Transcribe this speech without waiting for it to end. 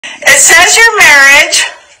It says your marriage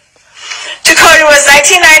to Cody was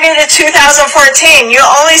 1990 to 2014. You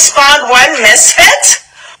only spawned one misfit?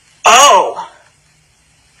 Oh.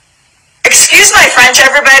 Excuse my French,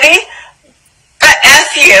 everybody, but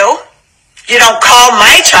F you. You don't call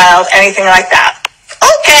my child anything like that.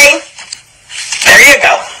 Okay. There you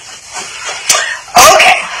go.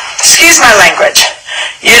 Okay. Excuse my language.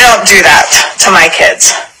 You don't do that to my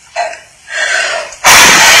kids.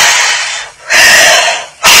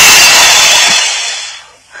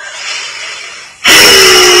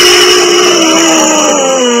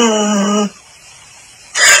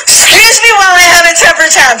 Excuse me while I have a temper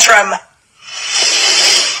tantrum.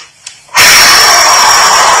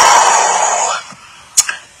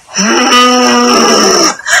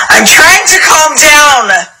 I'm trying to calm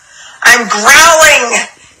down. I'm growling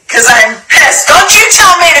because I'm pissed. Don't you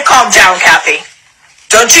tell me to calm down, Kathy.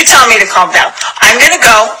 Don't you tell me to calm down. I'm going to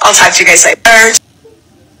go. I'll talk to you guys later.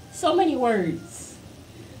 So many words.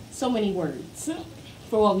 So many words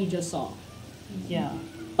for what we just saw. Yeah.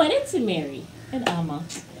 But it's Mary And Alma.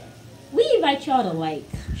 We invite y'all to like,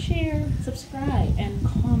 share, subscribe, And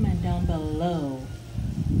comment down below.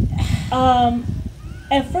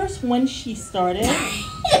 At first when she started,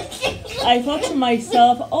 I thought to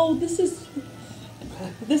myself, oh, this is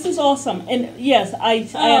awesome. And yes, I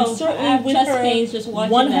am certainly with her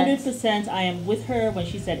 100%. I am with her when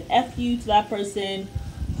she said F you to that person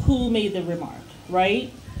who made the remark,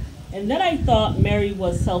 right? And then I thought Meri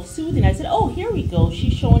was self-soothing. I said, oh, here we go.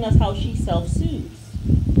 She's showing us how she self-soothes.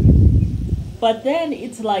 But then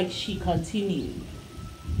it's like she continued.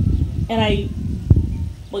 And I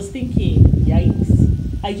was thinking, yikes.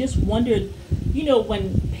 I just wondered, you know,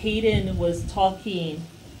 when Peyton was talking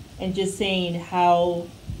and just saying how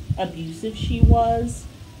abusive she was.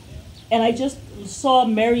 And I just saw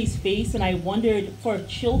Meri's face and I wondered for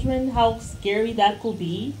children how scary that could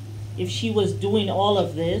be if she was doing all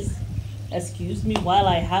of this, excuse me, while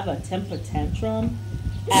I have a temper tantrum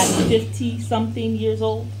at 50-something years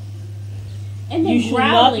old. and then You should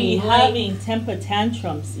not be growling, like, having temper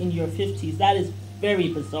tantrums in your 50s. That is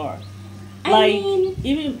very bizarre. I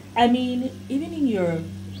Even in your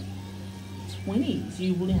 20s,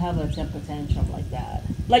 you wouldn't have a temper tantrum like that.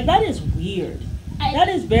 Like, that is weird. That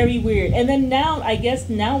is very weird. And then now, I guess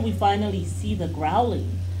now we finally see the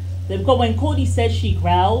growling. Because when Cody said she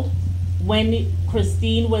growled, when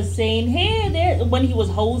Christine was saying, hey, there, when he was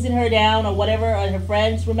hosing her down or whatever, or her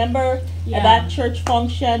friends, remember at that church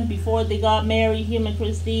function before they got married, him and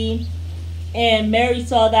Christine? And Meri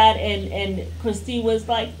saw that, and Christine was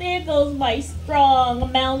like, there goes my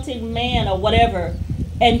strong mountain man, or whatever.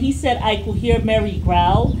 And he said, I could hear Meri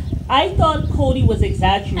growl. I thought Cody was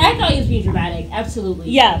exaggerating. I thought he was being dramatic, absolutely.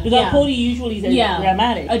 Yeah, because Cody usually is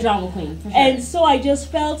dramatic. A drama queen, for sure. And so I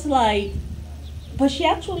just felt like, but she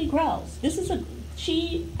actually growls.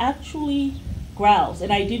 She actually growls.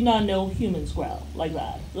 And I did not know humans growl like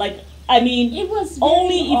that. Like, I mean, it was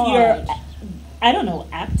only if odd. you're, I don't know,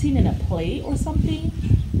 acting in a play or something.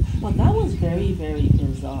 But that was very, very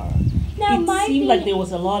bizarre. Now, it seemed like there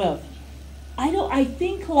was a lot of, I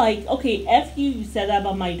think like, okay, F you said that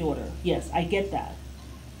about my daughter. Yes, I get that.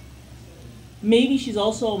 Maybe she's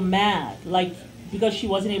also mad, like, because she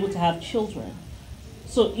wasn't able to have children.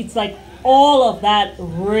 So it's like all of that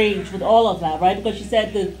rage with all of that, right? Because she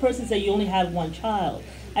said, the person said you only had one child.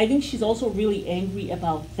 I think she's also really angry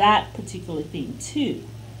about that particular thing too,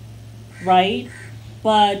 right?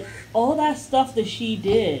 But all that stuff that she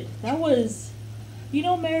did, that was, you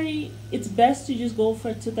know, Meri, it's best to just go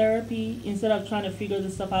to therapy instead of trying to figure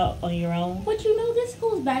this stuff out on your own. But you know, this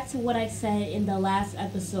goes back to what I said in the last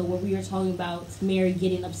episode where we were talking about Meri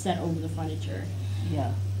getting upset over the furniture.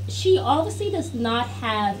 Yeah. She obviously does not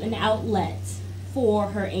have an outlet for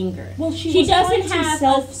her anger. Well, she doesn't have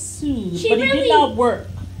self-soothe, but it did not work.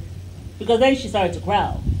 Because then she started to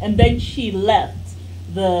growl. And then she left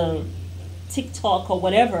the TikTok or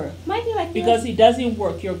whatever, because it doesn't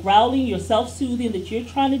work. Your growling, your self-soothing that you're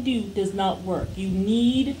trying to do does not work. You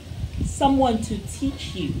need someone to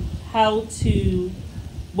teach you how to,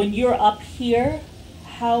 when you're up here,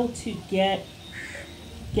 how to get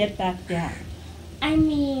back down. I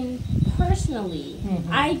mean, personally,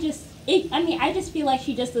 I just feel like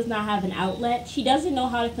she just does not have an outlet. She doesn't know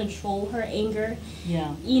how to control her anger.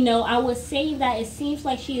 Yeah. You know, I was saying that it seems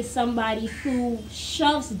like she is somebody who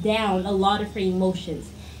shoves down a lot of her emotions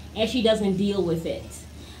and she doesn't deal with it.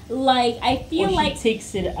 Like, I feel like she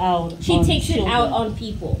takes it out on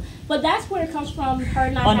people. But that's where it comes from,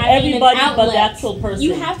 her not on having everybody an outlet. But the actual person.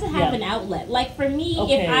 You have to have an outlet. Like, for me,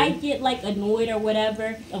 if I get like annoyed or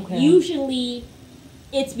whatever, usually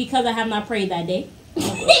it's because I have not prayed that day.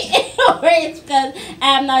 or it's because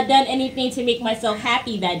I have not done anything to make myself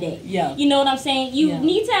happy that day. Yeah. You know what I'm saying? You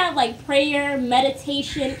need to have like prayer,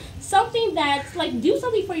 meditation, something that's like, do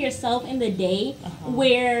something for yourself in the day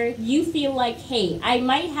where you feel like, hey, I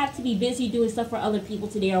might have to be busy doing stuff for other people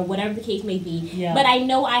today or whatever the case may be, but I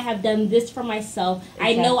know I have done this for myself.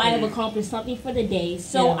 Exactly. I know I have accomplished something for the day,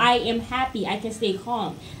 so I am happy. I can stay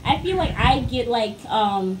calm. I feel like I get like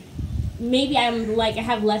maybe I'm like I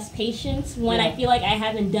have less patience when I feel like I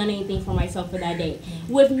haven't done anything for myself for that day.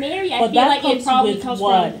 With Meri, I feel like it probably comes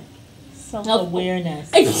from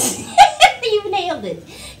self-awareness. You nailed it.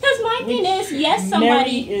 Because my thing is, yes,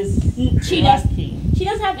 somebody she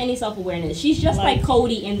doesn't have any self-awareness. She's just like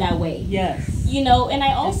Cody in that way. Yes. You know, and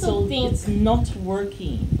I also think it's not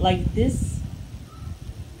working. Like this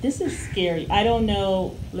is scary. I don't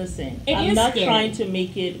know. Listen, I'm not trying to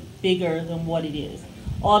make it bigger than what it is.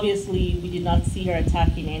 Obviously, we did not see her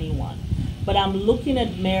attacking anyone. But I'm looking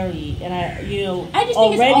at Meri, and I just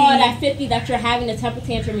think it's odd at 50 that you're having a temper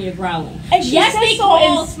tantrum and you're growling. And she says so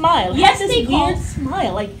and smile. Yes, this weird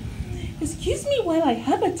smile. Like, excuse me while I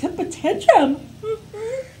have a temper tantrum.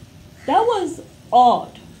 That was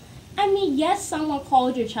odd. I mean, yes, someone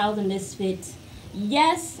called your child a misfit.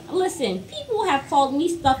 Yes, listen, people have called me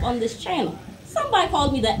stuff on this channel. Somebody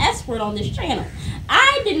called me the S word on this channel.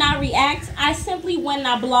 I did not react. I simply went and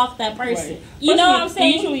I blocked that person. Right. You know what I'm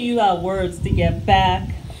saying? Usually you got words to get back.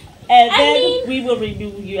 And then we will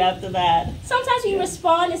remove you after that. Sometimes we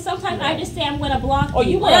respond, and sometimes I just say I'm going to block you. Or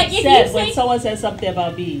you were upset when someone said something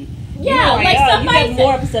about me. Yeah, like somebody you get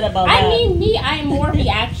more upset about that. I mean, me, I'm more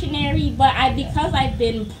reactionary, but because I've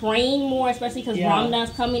been praying more, especially because Ramadan's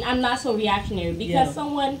coming, I'm not so reactionary. Because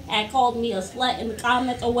someone had called me a slut in the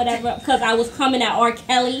comments or whatever because I was coming at R.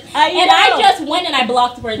 Kelly, I just went and I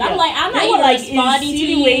blocked the person. I'm like, I'm not even responding to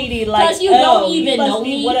you because you don't even know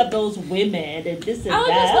me. One of those women and this and I was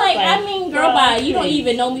just like, I mean, girl, bye. You don't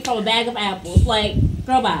even know me from a bag of apples. Like,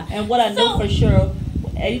 girl, bye. And what I know for sure,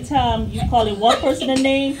 anytime you calling one person a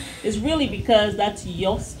name, it's really because that's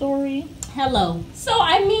your story. Hello. So,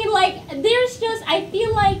 I mean, like, there's just, I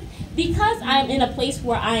feel like because I'm in a place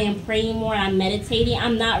where I am praying more, I'm meditating,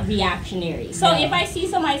 I'm not reactionary. So, if I see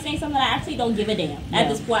somebody saying something, I actually don't give a damn. At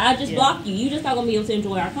this point, I'll just block you. You're just not going to be able to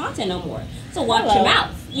enjoy our content no more. So, watch your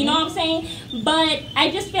mouth. You know what I'm saying? But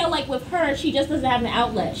I just feel like with her, she just doesn't have an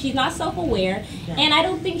outlet. She's not self-aware. And I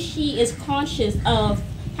don't think she is conscious of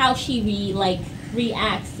how she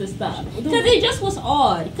reacts to stuff, because it just was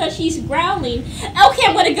odd because she's growling. Okay,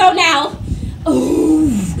 I'm gonna go now.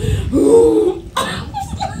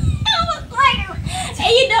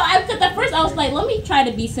 And at first I was like, let me try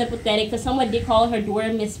to be sympathetic because someone did call her door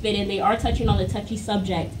a misfit and they are touching on a touchy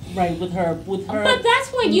subject. Right, with her. But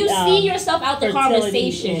that's when you see yourself out the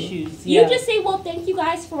conversation. Issues, You just say, well, thank you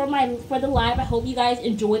guys for the live. I hope you guys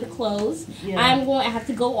enjoy the clothes. I have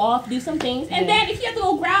to go off, do some things. And then if you have to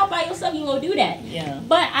go growl by yourself, you go do that. Yeah.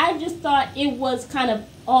 But I just thought it was kind of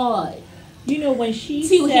odd. You know, when she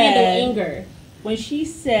handle anger. When she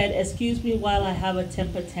said, excuse me while I have a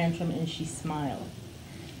temper tantrum, and she smiled,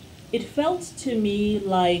 it felt to me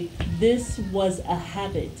like this was a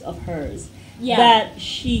habit of hers that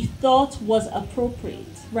she thought was appropriate.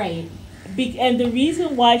 Right. And the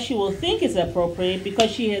reason why she will think it's appropriate because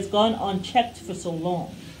she has gone unchecked for so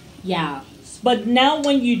long. Yeah. But now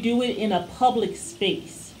when you do it in a public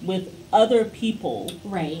space with other people,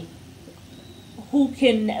 right, who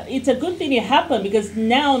can, it's a good thing it happened because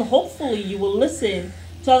now hopefully you will listen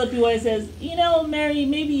to other people and says, you know, Meri,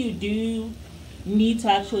 maybe you do need to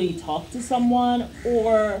actually talk to someone,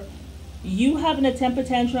 or you having a temper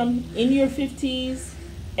tantrum in your 50s,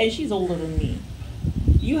 and she's older than me.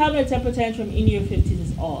 You having a temper tantrum in your 50s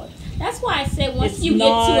is odd. That's why I said once you get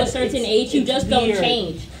to a certain age, you just don't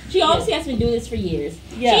change. She obviously has been doing this for years.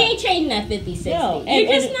 Yeah. She ain't changing at 50, 60. No.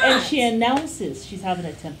 You're just not. And she announces she's having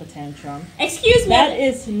a temper tantrum. Excuse me. That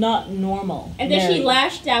is not normal. And then she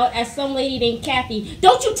lashed out at some lady named Kathy.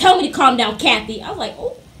 Don't you tell me to calm down, Kathy. I was like,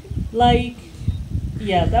 oh. Like,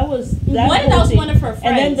 yeah, that was... What if that was one of her friends?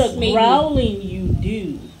 And then the growling you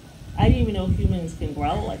do. I didn't even know humans can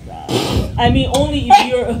growl like that. I mean, only if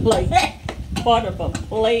you're, like, part of a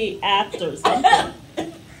play act or something.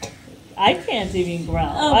 I can't even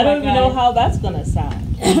growl. I don't even know how that's going to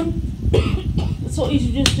sound. So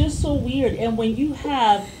it's just so weird. And when you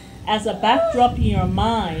have, as a backdrop in your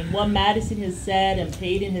mind, what Madison has said and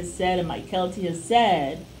Peyton has said and Mike Kelty has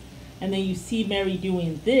said, and then you see Meri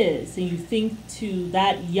doing this, and you think to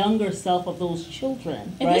that younger self of those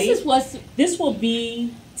children, and right? This will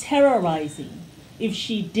be terrorizing if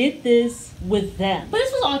she did this with them. But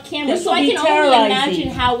this was on camera, so I can only imagine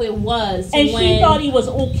how it was. And she thought he was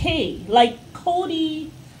okay. Like Cody,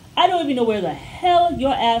 I don't even know where the hell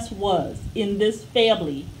your ass was in this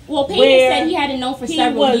family. Well, Peyton said he hadn't known for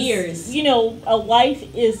several years. You know, a wife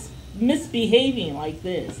is misbehaving like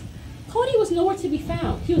this. Cody was nowhere to be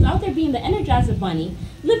found. He was out there being the Energizer Bunny,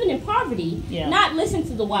 living in poverty, not listening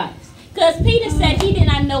to the wives. Because Peyton said he did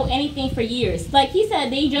not know anything for years. Like, he said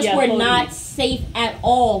they just were not safe at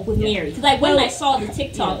all with Meri. Because, like, when I saw the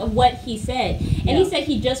TikTok of what he said, and he said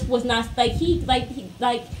he just was not, he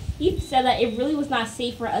said that it really was not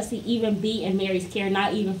safe for us to even be in Meri's care,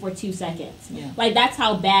 not even for 2 seconds. Yeah. Like, that's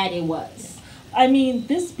how bad it was. Yeah. I mean,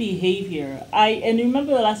 this behavior, and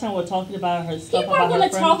remember the last time we were talking about her stuff. People are going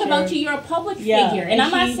to talk about you. You're a public figure, and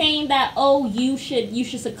I'm not saying that. Oh, you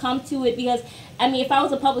should succumb to it, because I mean, if I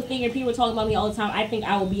was a public figure and people were talking about me all the time, I think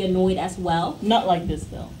I would be annoyed as well. Not like this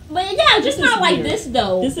though. But yeah, just not like this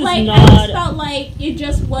though. This is like, not. I just felt like it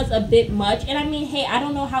just was a bit much, and I mean, hey, I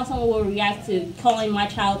don't know how someone will react to calling my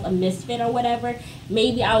child a misfit or whatever.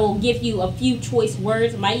 Maybe I will give you a few choice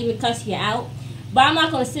words, might even cuss you out. But I'm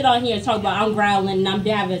not going to sit on here and talk about I'm growling and I'm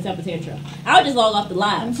having a temper tantrum. I'll just log off the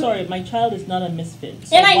live. I'm sorry, my child is not a misfit.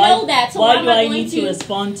 So and I know that. So why do I need to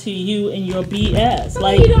respond to you and your BS? So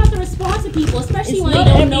like, you don't have to respond to people, especially when they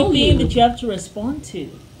don't know you. It's not everything that you have to respond to.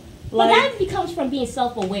 But that becomes from being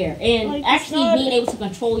self-aware and actually being able to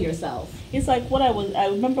control yourself. It's like what I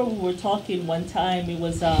remember we were talking one time. It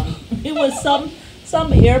was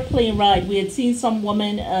some airplane ride. We had seen some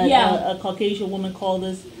woman, a Caucasian woman, call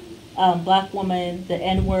this black woman the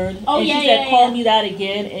N-word. And she said, call me that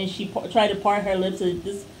again. And she tried to part her lips. And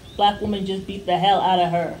this black woman just beat the hell out of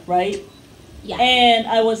her, right? Yeah. And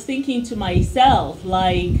I was thinking to myself,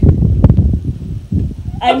 like,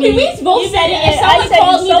 I mean, we both said it. If someone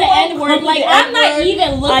called me the N-word, like, I'm not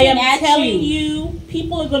even looking at you. I am telling you,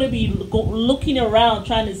 people are going to be looking around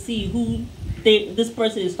trying to see who this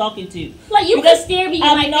person is talking to. Like, you can stare me in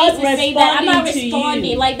my face and say that I'm not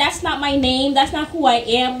responding. Like, that's not my name. That's not who I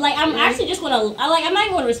am. Like, I'm actually just going to, I'm not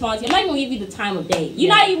even going to respond to you. I'm not even going to give you the time of day.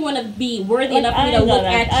 You're not even going to be worthy enough for me to look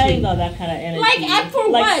at you. I ain't got that kind of energy. Like,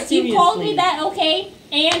 for what? Seriously. You called me that, okay?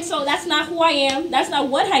 And so that's not who I am. That's not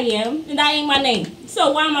what I am. And that ain't my name.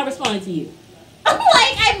 So why am I responding to you? I'm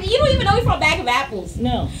like, you don't even know me from a bag of apples.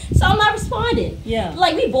 No. So I'm not responding. Yeah.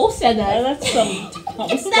 Like, we both said that. That's some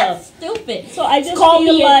dumb stuff. That's stupid. So I just call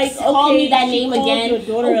me that name again. Your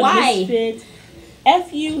daughter a misfit.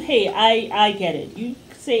 F you. Hey, I get it. You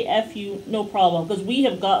say F you, no problem. Because we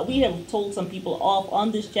have told some people off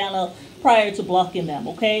on this channel prior to blocking them.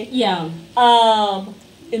 Okay. Yeah.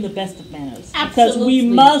 In the best of manners. Absolutely. Because we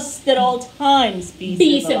must at all times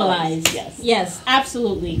be civilized. Yes. Yes,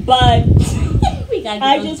 absolutely. But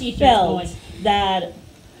I just felt that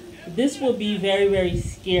this will be very, very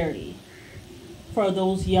scary for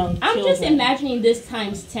those young children. I'm just imagining this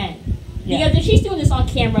times 10. Yeah. Because if she's doing this on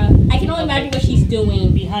camera, I can only imagine what she's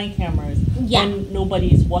doing behind cameras. Yeah. When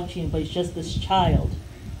nobody is watching, but it's just this child.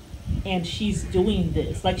 And she's doing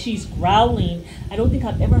this. Like, she's growling. I don't think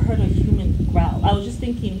I've ever heard a human growl. I was just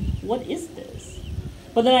thinking, what is this?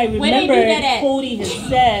 But then I remember Cody had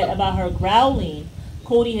said about her growling.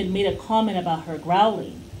 Cody had made a comment about her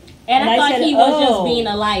growling. And I thought he was just being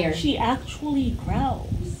a liar. She actually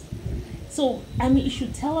growls. So, I mean, you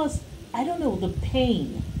should tell us, I don't know, the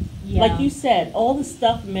pain. Yeah. Like you said, all the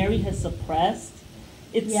stuff Meri has suppressed,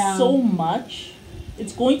 it's so much.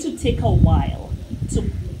 It's going to take a while to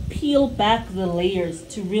peel back the layers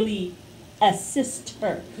to really assist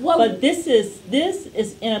her. Well, but this is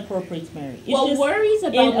inappropriate, Meri. What worries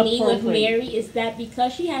about me with Meri is that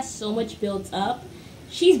because she has so much built up,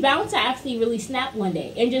 she's bound to actually really snap one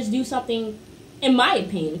day and just do something, in my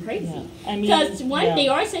opinion, crazy. Yeah. I mean, because they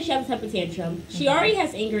already said she has a temper tantrum. She already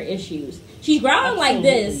has anger issues. She's growling like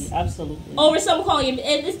this. Absolutely. Over someone calling him.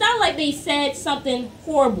 And it's not like they said something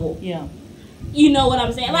horrible. Yeah. You know what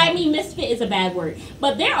I'm saying? Yeah. Like, I mean, misfit is a bad word,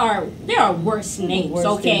 but there are worse names.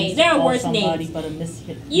 Okay, there are worse names. But a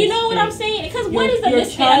misfit. You know what I'm saying? Because what is a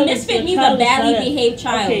misfit? A misfit means a badly behaved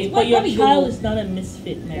child. Okay, but your child is not a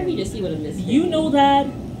misfit, Meri. Let me just see what a misfit. You know that.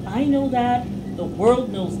 I know that. The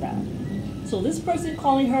world knows that. So this person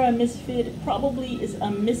calling her a misfit probably is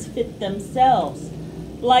a misfit themselves.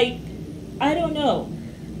 Like, I don't know.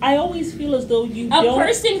 I always feel as though a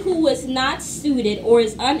person who is not suited or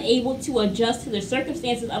is unable to adjust to the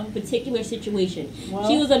circumstances of a particular situation. Well,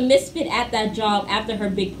 she was a misfit at that job after her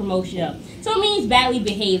big promotion. Yeah. So it means badly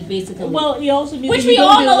behaved, basically. Well, it also means which we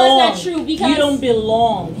all know that's not true because you don't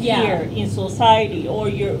belong here in society or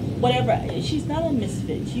you're whatever. She's not a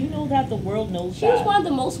misfit. You know that. The world knows that. She was one of the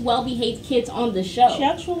most well-behaved kids on the show. She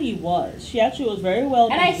actually was. She actually was very well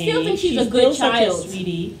behaved. And I still think she's a good child. Such a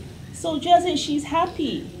sweetie. So she's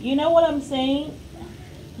happy. You know what I'm saying?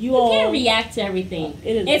 You can't react to everything.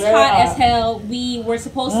 It's very hot as hell. We were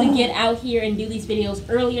supposed to get out here and do these videos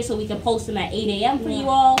earlier so we can post them at 8 a.m. for you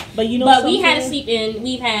all. But you know, but we had to sleep in.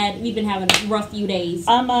 We've been having a rough few days.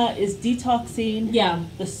 Amma is detoxing. Yeah.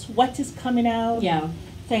 The sweat is coming out. Yeah.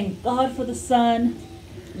 Thank God for the sun.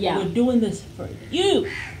 Yeah. We're doing this for you.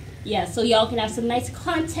 Yeah, so y'all can have some nice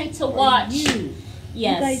content to watch. You.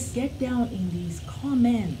 Yes. You guys get down in these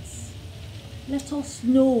comments. Let us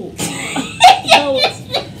know.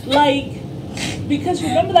 Because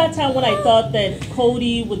remember that time when I thought that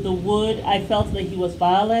Cody with the wood, I felt that he was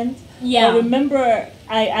violent? Yeah. I remember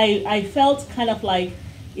I felt kind of like,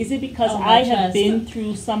 is it because I have been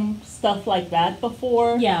through some stuff like that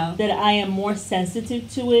before? Yeah. That I am more sensitive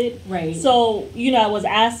to it? Right. So, I was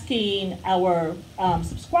asking our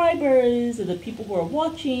subscribers and the people who are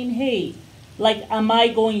watching, hey, am I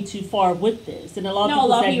going too far with this? And a lot of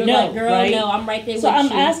people said no, like, girl, right? No, I'm right there with you. So I'm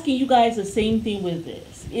you. asking you guys the same thing with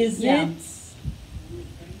this. Is it...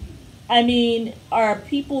 I mean, are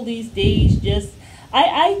people these days just...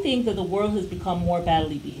 I think that the world has become more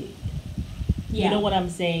badly behaved. Yeah. You know what I'm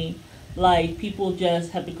saying? Like, people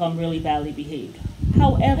just have become really badly behaved.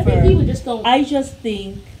 However, I just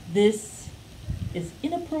think this is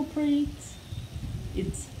inappropriate.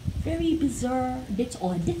 It's very bizarre. It's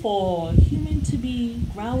odd for human to be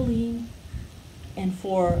growling and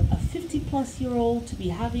for a 50-plus-year-old to be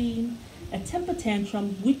having a temper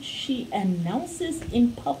tantrum, which she announces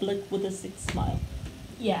in public with a sick smile.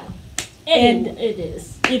 Yeah. And it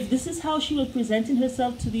is. If this is how she was presenting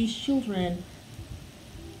herself to these children,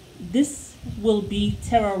 this will be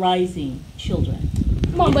terrorizing children.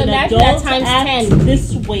 Come on, if but an imagine adult that times acts 10.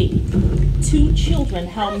 this way to children,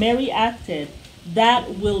 how Meri acted,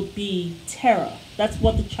 that will be terror. That's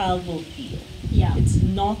what the child will feel. Yeah. It's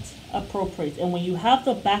not appropriate. And when you have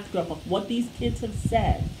the backdrop of what these kids have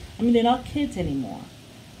said, I mean, they're not kids anymore.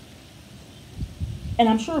 And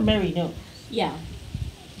I'm sure Meri knows. Yeah.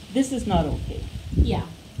 This is not okay. Yeah.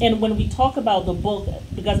 And when we talk about the book,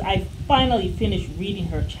 because I finally finished reading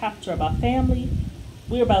her chapter about family,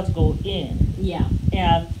 we're about to go in. Yeah.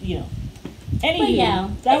 And, anyway,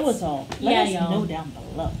 that was all. Let us y'all know down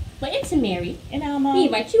below. But it's Meri. And Alma. We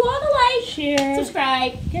invite you all to like, share,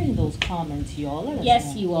 subscribe. Get in those comments, y'all. Let us know.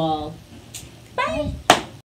 Yes, you all. Bye.